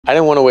I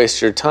didn't want to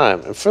waste your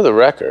time. And for the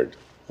record,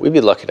 we'd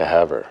be lucky to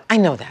have her. I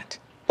know that.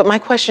 But my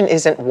question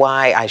isn't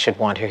why I should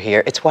want her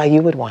here. It's why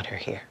you would want her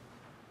here.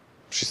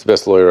 She's the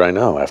best lawyer I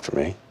know after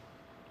me.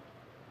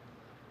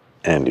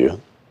 And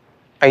you.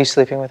 Are you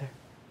sleeping with her?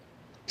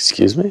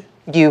 Excuse me?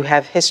 You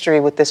have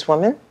history with this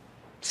woman?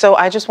 So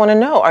I just want to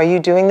know, are you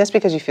doing this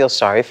because you feel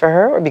sorry for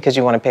her, or because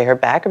you want to pay her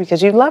back, or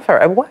because you love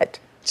her, or what?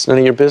 It's none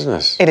of your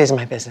business. It is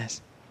my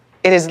business.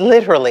 It is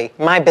literally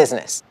my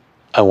business.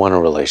 I want a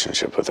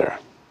relationship with her.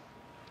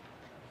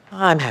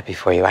 I'm happy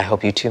for you. I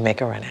hope you two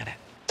make a run at it.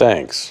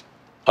 Thanks.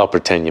 I'll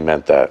pretend you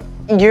meant that.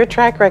 Your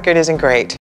track record isn't great.